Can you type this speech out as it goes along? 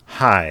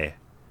Hi,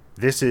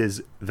 this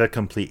is The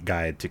Complete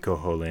Guide to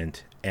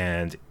Koholint,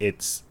 and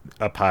it's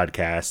a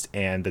podcast,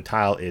 and the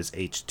tile is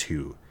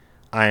H2.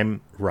 I'm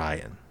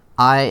Ryan.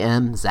 I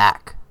am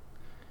Zach.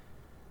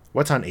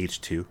 What's on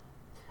H2?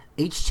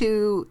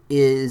 H2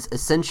 is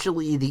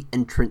essentially the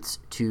entrance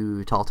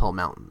to Tal Tal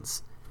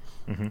Mountains.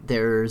 Mm-hmm.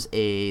 There's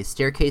a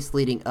staircase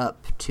leading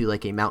up to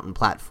like a mountain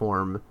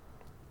platform,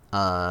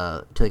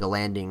 to like a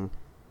landing.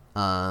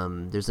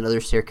 There's another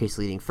staircase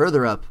leading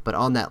further up, but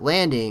on that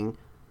landing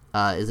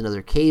is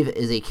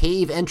a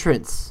cave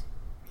entrance.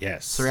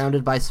 Yes.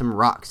 Surrounded by some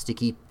rocks to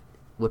keep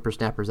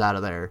whippersnappers out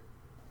of there.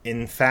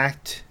 In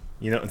fact,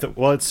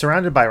 it's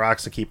surrounded by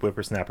rocks to keep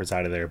whippersnappers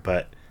out of there,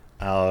 but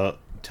I'll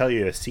tell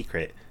you a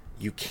secret.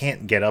 You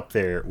can't get up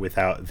there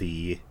without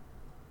the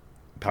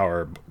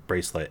power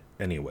bracelet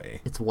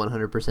anyway. It's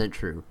 100%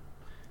 true.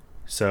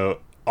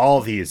 So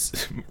all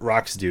these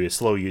rocks do is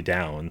slow you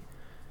down.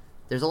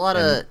 There's a lot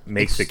of...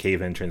 Makes the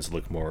cave entrance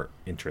look more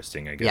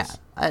interesting, I guess.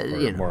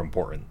 Yeah. More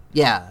important.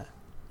 Yeah.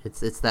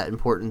 It's that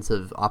importance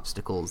of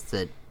obstacles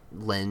that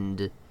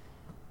lend,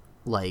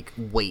 like,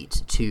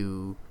 weight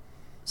to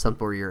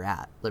somewhere you're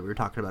at, like we were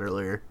talking about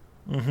earlier.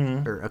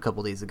 Mm-hmm. Or a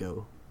couple days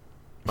ago,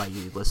 by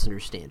you listener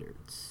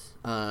standards.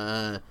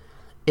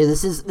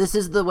 This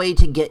is the way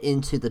to get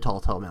into the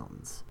Tal Tal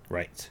Mountains.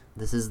 Right.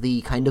 This is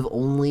the kind of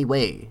only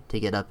way to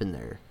get up in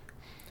there.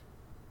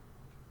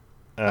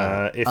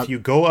 If you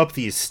go up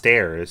these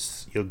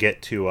stairs, you'll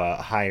get to a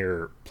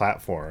higher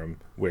platform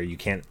where you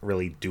can't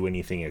really do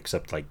anything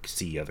except like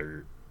see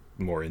other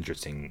more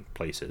interesting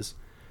places.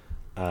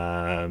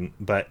 And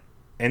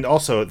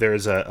also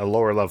there's a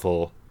lower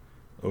level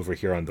over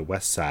here on the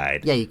west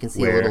side. Yeah, you can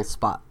see a little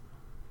spot.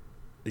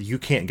 You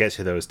can't get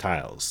to those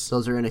tiles.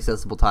 Those are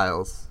inaccessible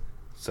tiles.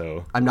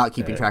 So I'm not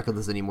keeping track of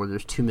this anymore.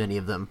 There's too many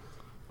of them.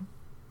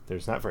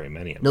 There's not very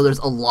many of them. No, there's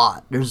a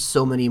lot. There's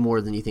so many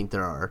more than you think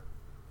there are.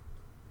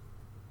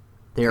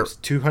 There's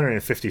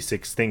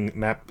 256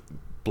 map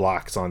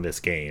blocks on this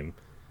game.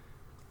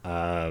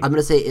 I'm going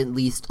to say at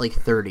least like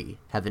 30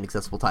 have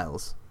inaccessible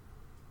tiles.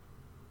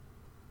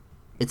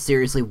 It's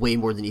seriously way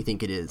more than you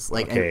think it is.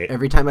 Like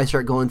every time I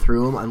start going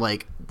through them, I'm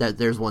like,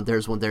 there's one,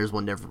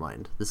 never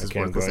mind. This is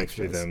worth the extras.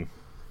 Through them.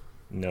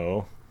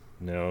 No.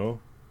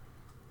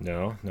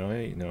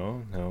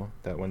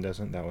 That one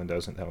doesn't.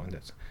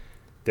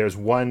 There's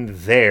one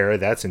there.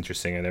 That's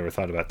interesting. I never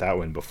thought about that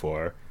one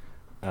before.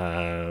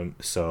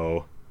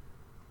 So...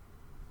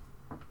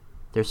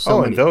 There's so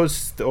many. And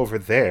those over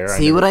there.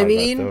 See what I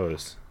mean?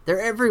 Those. They're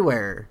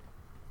everywhere.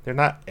 They're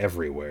not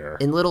everywhere.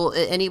 In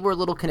anywhere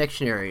little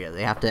connection area,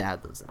 they have to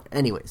add those.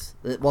 Anyways,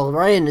 while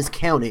Ryan is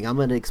counting, I'm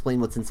going to explain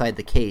what's inside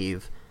the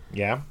cave.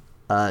 Yeah.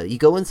 You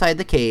go inside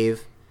the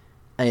cave,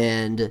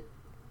 and it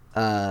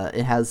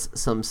has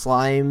some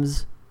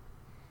slimes,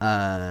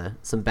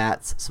 some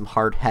bats, some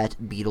hard hat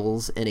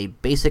beetles, and a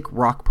basic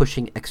rock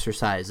pushing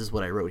exercise is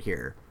what I wrote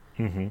here.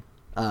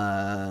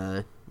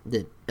 Mm-hmm.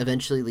 That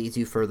eventually leads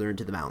you further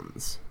into the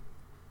mountains.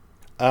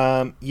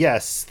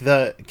 Yes,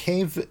 the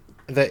cave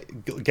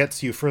that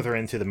gets you further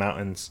into the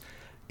mountains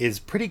is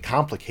pretty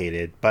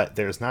complicated, but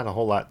there's not a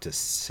whole lot to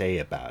say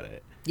about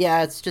it.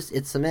 Yeah,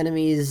 it's some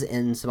enemies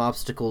and some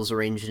obstacles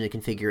arranged in a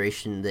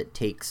configuration that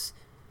takes...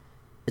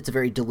 It's a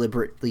very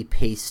deliberately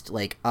paced,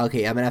 like,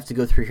 okay, I'm going to have to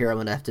go through here, I'm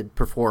going to have to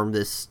perform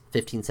this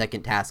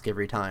 15-second task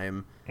every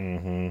time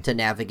to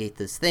navigate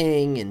this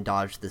thing and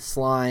dodge this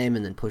slime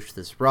and then push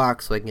this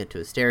rock so I can get to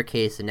a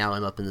staircase, and now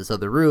I'm up in this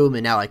other room,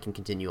 and now I can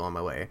continue on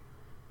my way.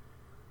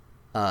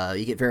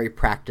 You get very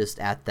practiced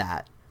at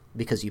that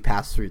because you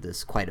pass through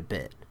this quite a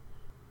bit.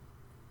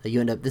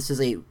 This is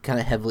a kind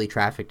of heavily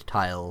trafficked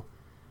tile.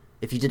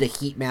 If you did a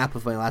heat map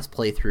of my last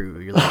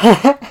playthrough, you're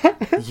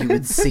like, you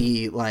would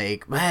see,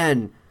 like,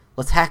 man...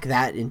 Let's hack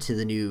that into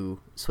the new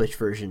Switch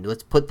version.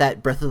 Let's put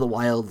that Breath of the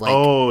Wild, like...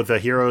 Oh, the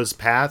Hero's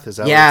Path? Is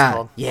that what it's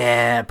called?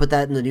 Yeah, put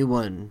that in the new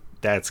one.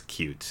 That's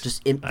cute.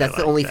 That's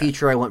the only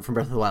feature I want from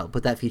Breath of the Wild.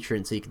 Put that feature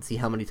in so you can see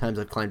how many times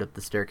I've climbed up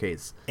the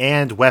staircase.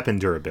 And weapon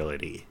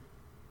durability.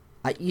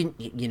 You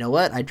know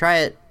what? I'd try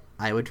it.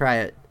 I would try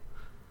it.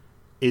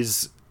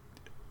 Is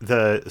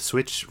the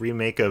Switch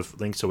remake of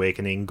Link's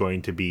Awakening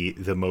going to be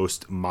the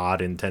most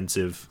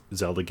mod-intensive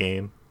Zelda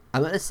game?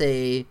 I'm going to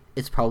say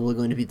it's probably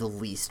going to be the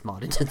least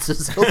mod-intensive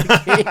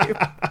Zelda game.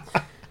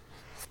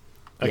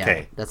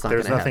 Okay, that's not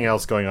there's nothing happen.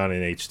 else going on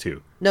in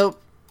H2. Nope.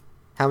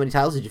 How many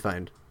tiles did you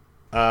find?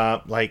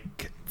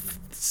 Like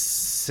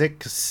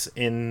 6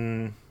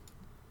 in...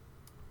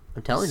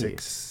 I'm telling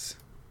 6.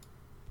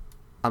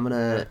 I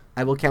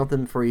will count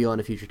them for you on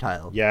a future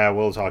tile. Yeah,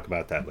 we'll talk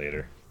about that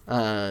later.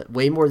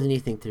 Way more than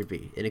you think there'd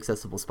be.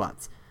 Inaccessible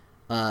spots.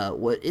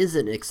 What is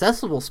an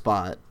accessible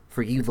spot...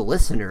 for you, the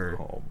listener,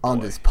 on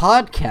this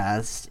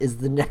podcast, is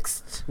the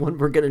next one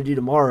we're going to do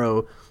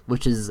tomorrow,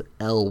 which is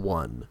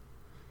L1.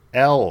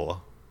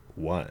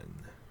 L1.